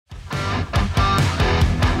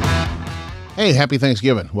Hey, happy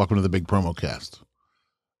Thanksgiving. Welcome to the Big Promo Cast.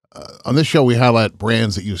 On this show, we highlight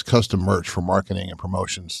brands that use custom merch for marketing and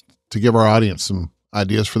promotions to give our audience some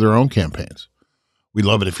ideas for their own campaigns. We'd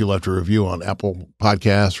love it if you left a review on Apple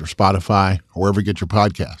Podcasts or Spotify or wherever you get your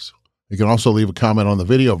podcasts. You can also leave a comment on the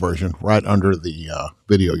video version right under the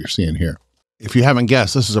video you're seeing here. If you haven't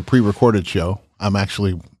guessed, this is a pre-recorded show. I'm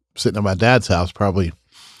actually sitting at my dad's house, probably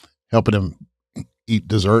helping him eat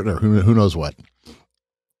dessert or who knows what.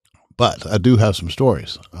 But I do have some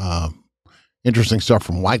stories. Interesting stuff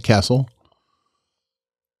from White Castle,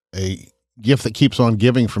 a gift that keeps on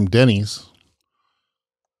giving from Denny's,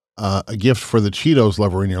 a gift for the Cheetos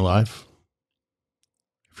lover in your life.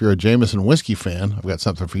 If you're a Jameson Whiskey fan, I've got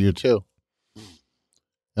something for you too.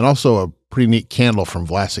 And also a pretty neat candle from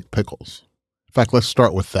Vlasic Pickles. In fact, let's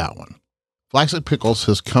start with that one. Vlasic Pickles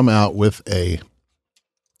has come out with a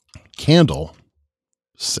candle,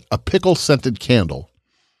 a pickle-scented candle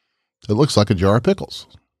that looks like a jar of pickles.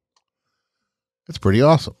 It's pretty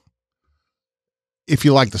awesome. If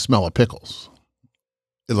you like the smell of pickles,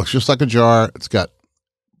 it looks just like a jar.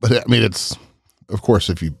 But I mean, it's, of course,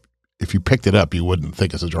 if you picked it up, you wouldn't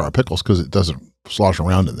think it's a jar of pickles because it doesn't slosh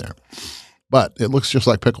around in there. But it looks just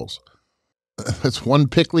like pickles. It's one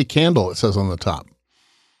pickly candle, it says on the top.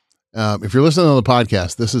 If you're listening to the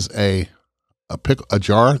podcast, this is a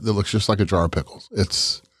jar that looks just like a jar of pickles.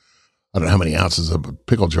 I don't know how many ounces of a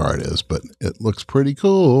pickle jar it is, but it looks pretty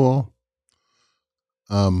cool.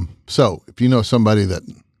 So if you know somebody that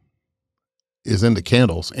is into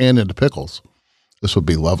candles and into pickles, this would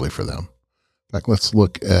be lovely for them. In fact, let's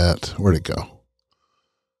look at, where'd it go?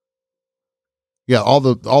 Yeah, all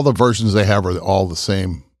the versions they have are all the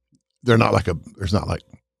same. There's not like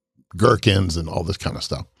gherkins and all this kind of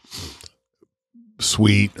stuff,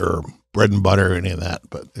 sweet or bread and butter or any of that,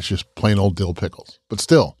 but it's just plain old dill pickles. But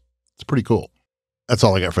still, it's pretty cool. That's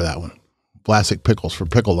all I got for that one. Vlasic Pickles for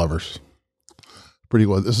pickle lovers. Pretty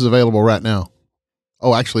well. This is available right now.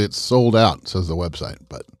 Oh, actually, it's sold out, says the website.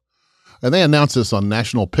 And they announced this on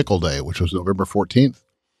National Pickle Day, which was November 14th.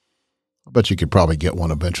 I bet you could probably get one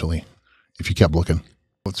eventually if you kept looking.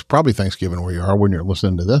 It's probably Thanksgiving where you are when you're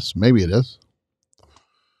listening to this. Maybe it is.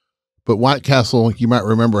 But White Castle, you might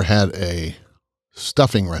remember, had a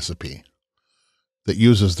stuffing recipe that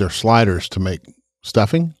uses their sliders to make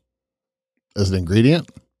stuffing as an ingredient,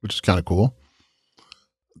 which is kind of cool.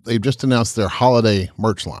 They've just announced their holiday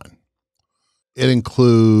merch line. It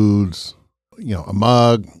includes, a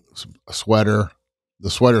mug, a sweater. The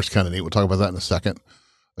sweater's kind of neat. We'll talk about that in a second.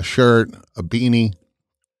 A shirt, a beanie.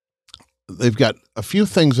 They've got a few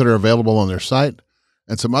things that are available on their site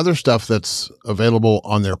and some other stuff that's available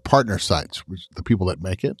on their partner sites, which the people that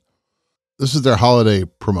make it. This is their holiday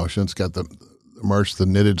promotion. It's got the merch, the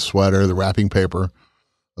knitted sweater, the wrapping paper,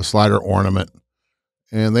 a slider ornament.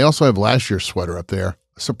 And they also have last year's sweater up there.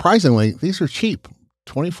 Surprisingly, these are cheap.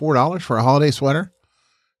 $24 for a holiday sweater.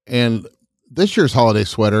 And this year's holiday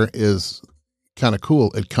sweater is kind of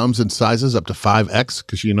cool. It comes in sizes up to 5X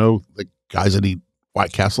because the guys that eat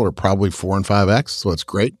White Castle are probably 4 and 5X, so it's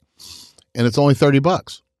great. And it's only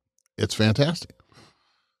 $30. It's fantastic.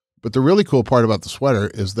 But the really cool part about the sweater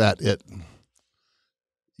is that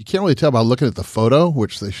you can't really tell by looking at the photo,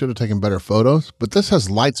 which they should have taken better photos, but this has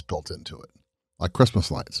lights built into it, like Christmas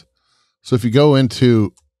lights. So if you go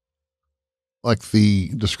into, like the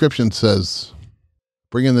description says,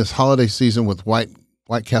 bring in this holiday season with White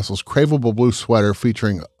Castle's craveable blue sweater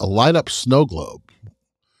featuring a light up snow globe.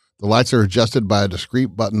 The lights are adjusted by a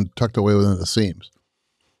discrete button tucked away within the seams.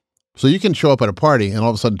 So you can show up at a party and all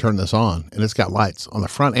of a sudden turn this on and it's got lights on the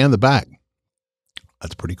front and the back.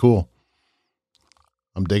 That's pretty cool.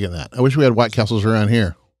 I'm digging that. I wish we had White Castles around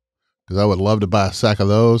here because I would love to buy a sack of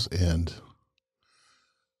those and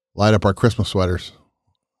light up our Christmas sweaters.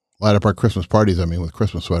 Light up our Christmas parties, with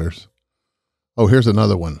Christmas sweaters. Oh, here's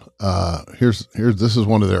another one. This is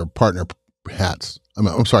one of their partner hats.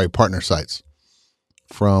 Partner sites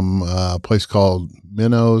from a place called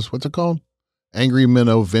Minnows. What's it called? Angry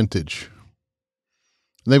Minnow Vintage.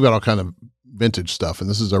 And they've got all kind of vintage stuff. And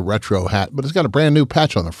this is a retro hat, but it's got a brand new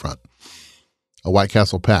patch on the front. A White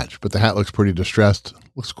Castle patch, but the hat looks pretty distressed.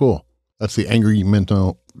 Looks cool. That's the Angry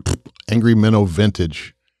Minnow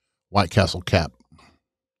Vintage White Castle cap.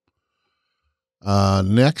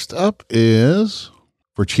 Next up is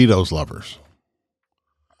for Cheetos lovers.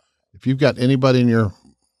 If you've got anybody in your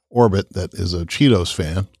orbit that is a Cheetos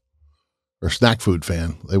fan or snack food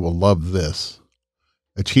fan, they will love this.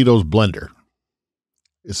 A Cheetos blender.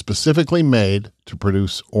 It's specifically made to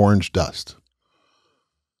produce orange dust.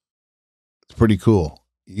 It's pretty cool.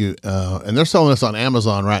 And they're selling this on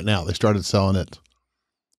Amazon right now. They started selling it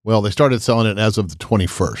as of the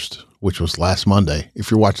 21st, which was last Monday,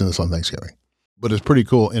 if you're watching this on Thanksgiving. But it's pretty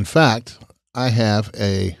cool. In fact, I have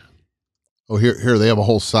here they have a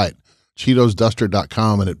whole site,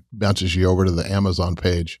 CheetosDuster.com, and it bounces you over to the Amazon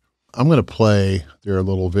page. I'm going to play their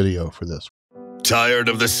little video for this. Tired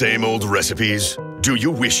of the same old recipes? Do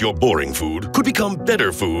you wish your boring food could become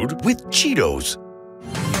better food with Cheetos?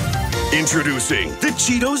 Introducing the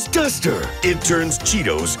Cheetos Duster. It turns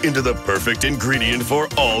Cheetos into the perfect ingredient for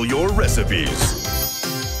all your recipes.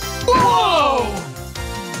 Whoa!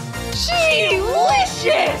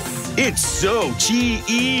 Cheelicious! It's so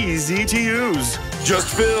easy to use. Just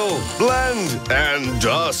fill, blend, and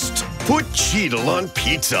dust. Put Cheetle on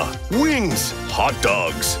pizza, wings, hot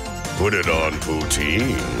dogs. Put it on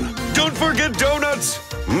poutine. Don't forget donuts.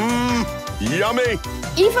 Yummy.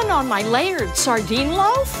 Even on my layered sardine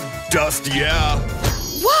loaf? Dust, yeah.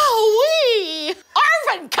 Wowee!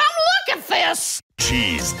 Arvin, come look at this!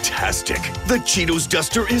 Cheese-tastic. The Cheetos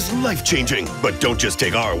Duster is life-changing. But don't just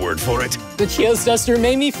take our word for it. The Cheetos Duster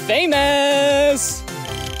made me famous!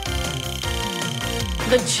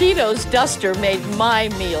 The Cheetos Duster made my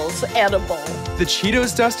meals edible. The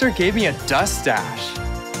Cheetos Duster gave me a dust dash.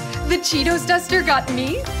 The Cheetos Duster got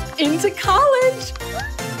me into college.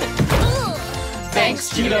 Thanks,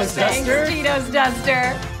 Cheetos Duster. Thanks, Cheetos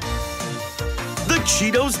Duster. The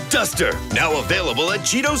Cheetos Duster, now available at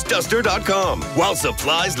CheetosDuster.com. While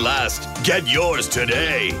supplies last, get yours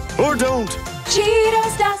today. Or don't.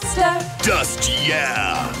 Cheetos Duster. Dust,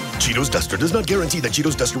 yeah. Cheetos Duster does not guarantee that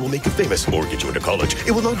Cheetos Duster will make you famous or get you into college.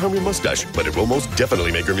 It will not harm your mustache, but it will most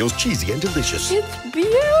definitely make your meals cheesy and delicious. It's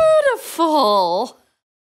beautiful.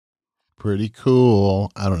 Pretty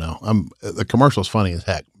cool. I don't know. The commercial's funny as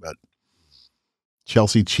heck, but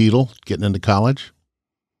Chelsea Cheetle getting into college.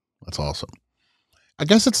 That's awesome. I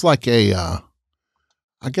guess it's like I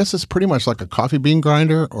guess it's pretty much like a coffee bean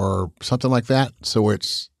grinder or something like that. So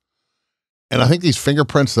and I think these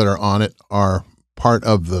fingerprints that are on it are part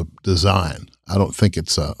of the design. I don't think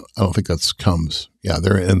that's comes. Yeah,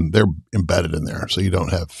 they're embedded in there. So you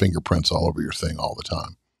don't have fingerprints all over your thing all the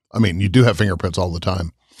time. I mean, you do have fingerprints all the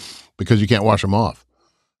time because you can't wash them off.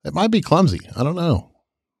 It might be clumsy. I don't know,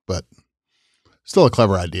 but still a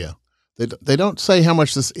clever idea. They don't say how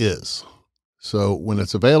much this is. So when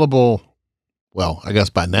it's available, well, I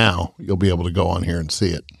guess by now you'll be able to go on here and see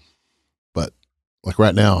it. But like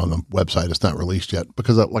right now on the website, it's not released yet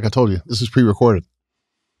because like I told you, this is pre-recorded.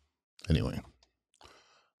 Anyway,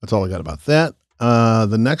 that's all I got about that.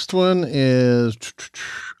 The next one is,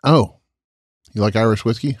 oh, you like Irish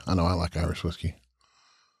whiskey? I know I like Irish whiskey.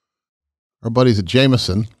 Our buddies at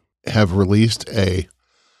Jameson have released a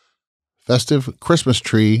festive Christmas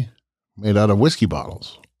tree made out of whiskey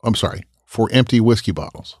bottles. I'm sorry, for empty whiskey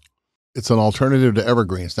bottles. It's an alternative to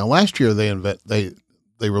Evergreens. Now, last year they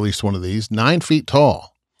released one of these 9 feet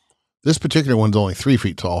tall. This particular one's only 3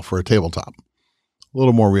 feet tall for a tabletop. A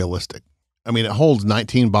little more realistic. I mean, it holds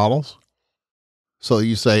 19 bottles. So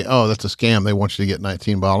you say, oh, that's a scam. They want you to get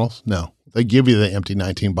 19 bottles. No, they give you the empty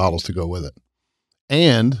 19 bottles to go with it.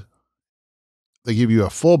 And they give you a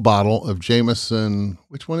full bottle of Jameson.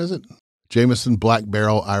 Which one is it? Jameson Black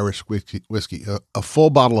Barrel Irish Whiskey. A full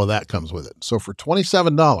bottle of that comes with it. So for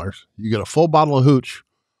 $27, you get a full bottle of hooch,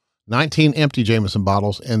 19 empty Jameson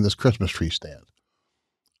bottles, and this Christmas tree stand.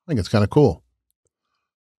 I think it's kind of cool.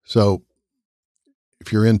 So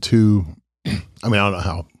if you're into, I mean, I don't know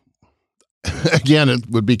how, again, it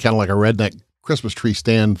would be kind of like a redneck Christmas tree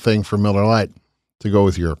stand thing for Miller Lite to go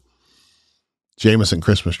with your Jameson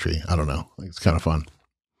Christmas tree. I don't know. I think it's kind of fun.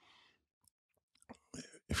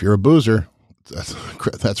 If you're a boozer,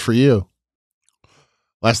 that's for you.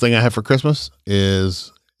 Last thing I have for Christmas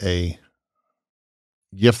is a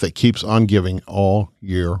gift that keeps on giving all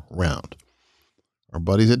year round. Our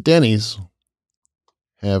buddies at Denny's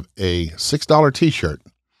have a $6 t-shirt.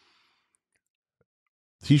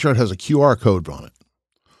 The t-shirt has a QR code on it.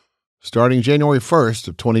 Starting January 1st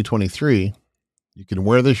of 2023, you can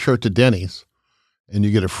wear this shirt to Denny's and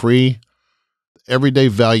you get a free Everyday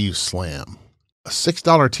Value Slam. A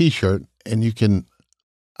 $6 t-shirt, and you can,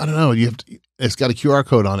 I don't know, it's got a QR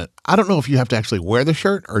code on it. I don't know if you have to actually wear the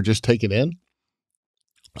shirt or just take it in.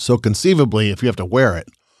 So conceivably, if you have to wear it,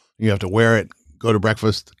 go to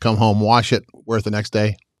breakfast, come home, wash it, wear it the next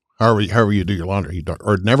day, however you do your laundry,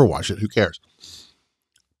 or never wash it, who cares?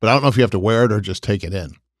 But I don't know if you have to wear it or just take it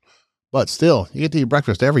in. But still, you get to eat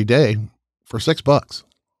breakfast every day for $6.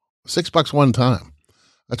 $6 one time.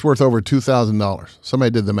 That's worth over $2,000. Somebody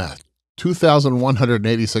did the math.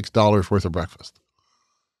 $2,186 worth of breakfast.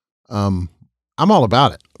 I'm all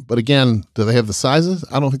about it. But again, do they have the sizes?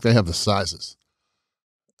 I don't think they have the sizes.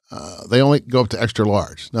 they only go up to extra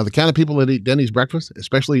large. Now, the kind of people that eat Denny's breakfast,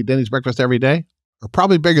 especially eat Denny's breakfast every day, are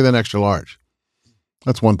probably bigger than extra large.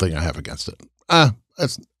 That's one thing I have against it.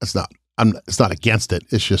 It's not against it.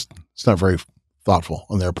 It's just, it's not very thoughtful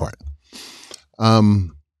on their part.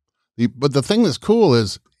 But the thing that's cool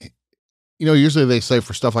is, usually they say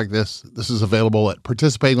for stuff like this is available at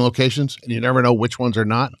participating locations, and you never know which ones are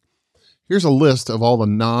not. Here's a list of all the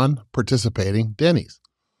non-participating Denny's.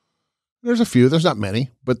 There's a few. There's not many,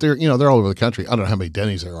 but they're all over the country. I don't know how many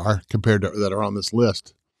Denny's there are compared to that are on this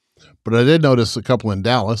list. But I did notice a couple in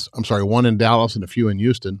Dallas. I'm sorry, one in Dallas and a few in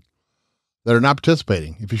Houston that are not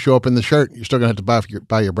participating. If you show up in the shirt, you're still going to have to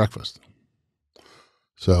buy your breakfast.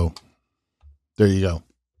 So there you go.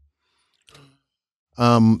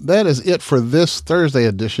 That is it for this Thursday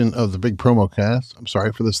edition of the Big Promo Cast. I'm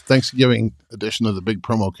sorry, for this Thanksgiving edition of the Big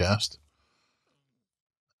Promo Cast.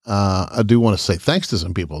 I do want to say thanks to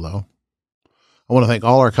some people, though. I want to thank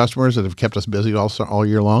all our customers that have kept us busy all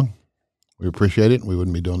year long. We appreciate it. We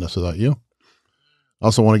wouldn't be doing this without you. I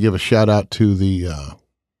also want to give a shout out to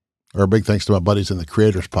or a big thanks to my buddies in the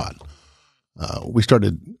Creators Pod.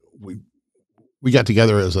 We got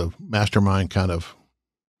together as a mastermind kind of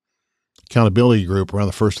accountability group around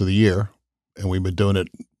the first of the year, and we've been doing it.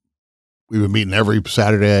 We've been meeting every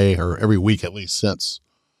Saturday or every week at least since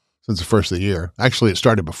the first of the year. Actually, it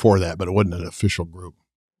started before that, but it wasn't an official group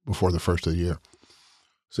before the first of the year.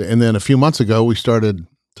 So, and then a few months ago, we started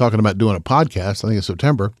talking about doing a podcast, I think in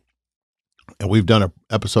September, and we've done an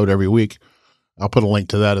episode every week. I'll put a link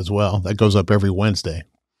to that as well. That goes up every Wednesday.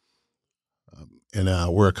 And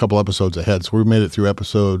we're a couple episodes ahead. So we made it through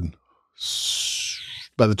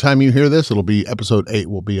by the time you hear this, it'll be episode 8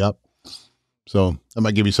 will be up. So that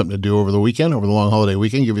might give you something to do over the weekend, over the long holiday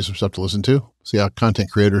weekend, give you some stuff to listen to. See how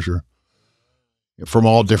content creators are from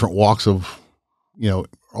all different walks of,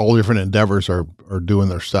 all different endeavors are doing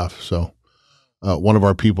their stuff. So one of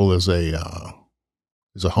our people is a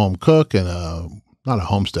home cook and not a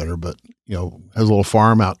homesteader, but, has a little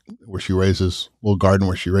farm out where she raises a little garden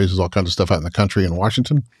where she raises all kinds of stuff out in the country in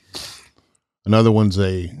Washington. Another one's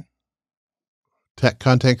a tech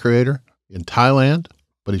content creator in Thailand,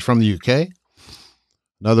 but he's from the UK.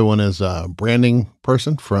 Another one is a branding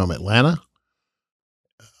person from Atlanta.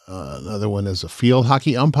 Another one is a field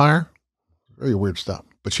hockey umpire. Very weird stuff.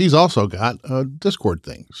 But she's also got a Discord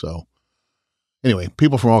thing. So anyway,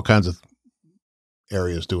 people from all kinds of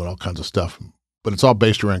areas doing all kinds of stuff. But it's all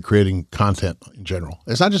based around creating content in general.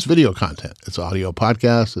 It's not just video content. It's audio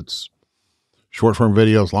podcasts. It's short form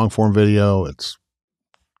videos, long form video. It's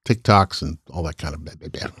TikToks and all that kind of blah, blah,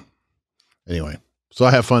 blah. Anyway, so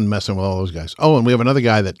I have fun messing with all those guys. Oh, and we have another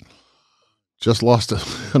guy that just lost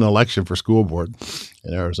an election for school board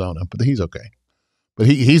in Arizona, but he's okay. But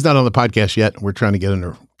he's not on the podcast yet. We're trying to get him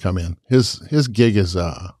to come in. His gig is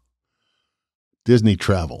Disney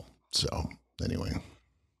travel. So anyway,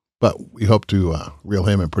 but we hope to reel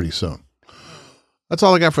him in pretty soon. That's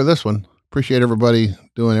all I got for this one. Appreciate everybody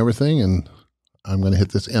doing everything, and I'm going to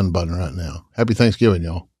hit this end button right now. Happy Thanksgiving,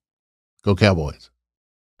 y'all. Go Cowboys.